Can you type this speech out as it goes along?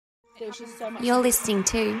There's just so much. You're listening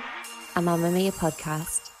to a Mamamia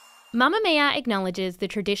podcast. Mamamia acknowledges the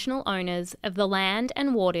traditional owners of the land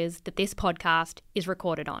and waters that this podcast is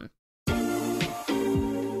recorded on.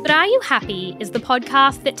 But Are You Happy is the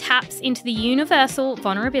podcast that taps into the universal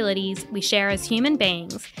vulnerabilities we share as human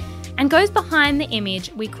beings and goes behind the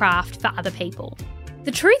image we craft for other people.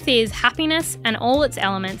 The truth is, happiness and all its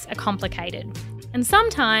elements are complicated, and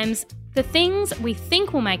sometimes the things we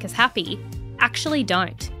think will make us happy actually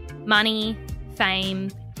don't. Money,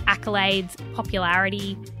 fame, accolades,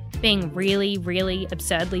 popularity, being really, really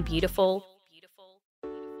absurdly beautiful.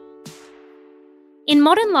 In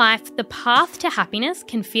modern life, the path to happiness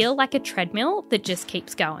can feel like a treadmill that just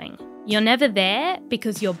keeps going. You're never there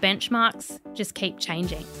because your benchmarks just keep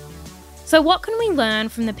changing. So what can we learn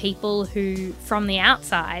from the people who, from the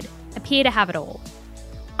outside, appear to have it all?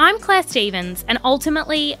 I'm Claire Stevens, and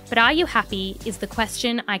ultimately, but are you happy is the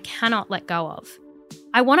question I cannot let go of.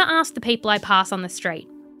 I want to ask the people I pass on the street.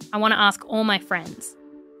 I want to ask all my friends.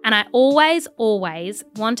 And I always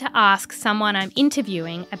want to ask someone I'm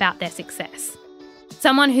interviewing about their success.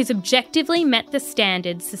 Someone who's objectively met the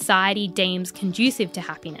standards society deems conducive to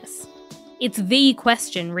happiness. It's the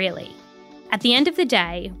question, really. At the end of the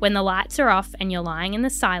day, when the lights are off and you're lying in the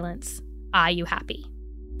silence, are you happy?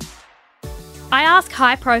 I ask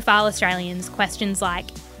high-profile Australians questions like,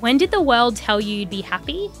 when did the world tell you you'd be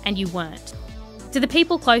happy and you weren't? Do the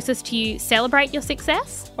people closest to you celebrate your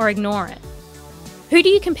success or ignore it? Who do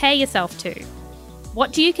you compare yourself to?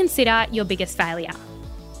 What do you consider your biggest failure?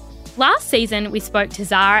 Last season, we spoke to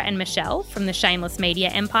Zara and Michelle from the Shameless Media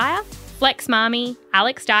empire, Flex Mami,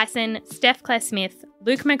 Alex Dyson, Steph Claire Smith,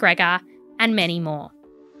 Luke McGregor, and many more.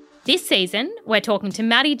 This season, we're talking to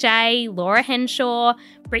Maddie J, Laura Henshaw,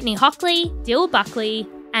 Brittany Hockley, Dill Buckley,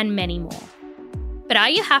 and many more. But Are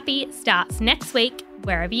You Happy starts next week,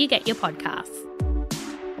 wherever you get your podcasts.